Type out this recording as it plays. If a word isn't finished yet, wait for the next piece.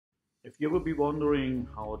If you will be wondering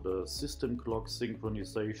how the system clock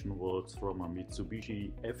synchronization works from a Mitsubishi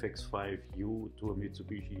FX5U to a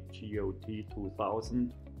Mitsubishi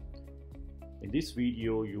GOT2000, in this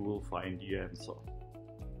video you will find the answer.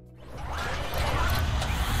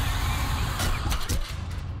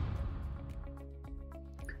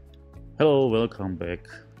 Hello, welcome back.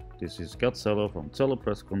 This is Gerd Zeller from Zeller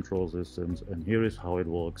Press Control Systems, and here is how it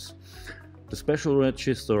works. The special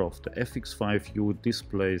register of the FX5U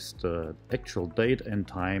displays the actual date and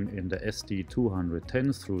time in the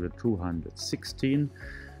SD210 through the 216,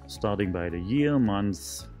 starting by the year,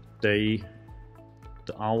 month, day,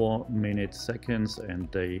 the hour, minute, seconds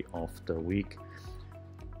and day of the week.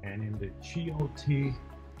 And in the GOT2000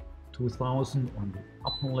 on the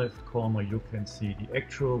upper left corner you can see the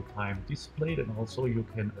actual time displayed, and also you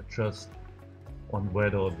can adjust on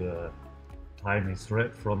whether the time is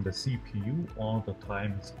read from the CPU or the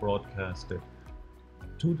time is broadcasted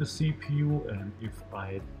to the CPU. And if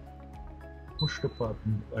I push the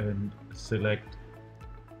button and select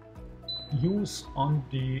use on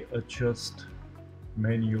the adjust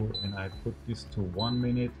menu and I put this to 1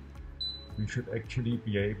 minute, we should actually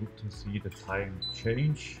be able to see the time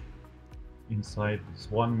change inside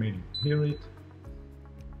this 1 minute period.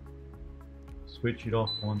 Switch it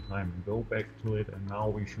off one time and go back to it, and now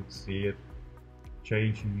we should see it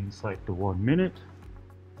changing inside the 1 minute.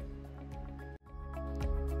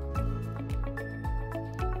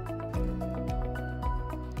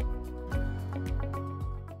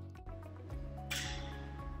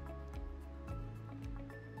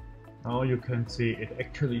 Now you can see it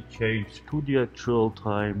actually changed to the actual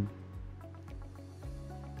time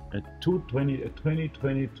at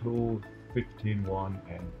 20:22, 15:01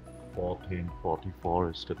 and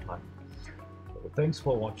 14:44 is the time. Thanks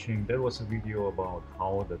for watching. That was a video about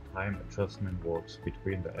how the time adjustment works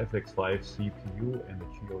between the FX5 CPU and the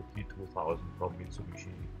GOT2000 from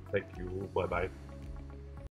Mitsubishi. Thank you. Bye bye.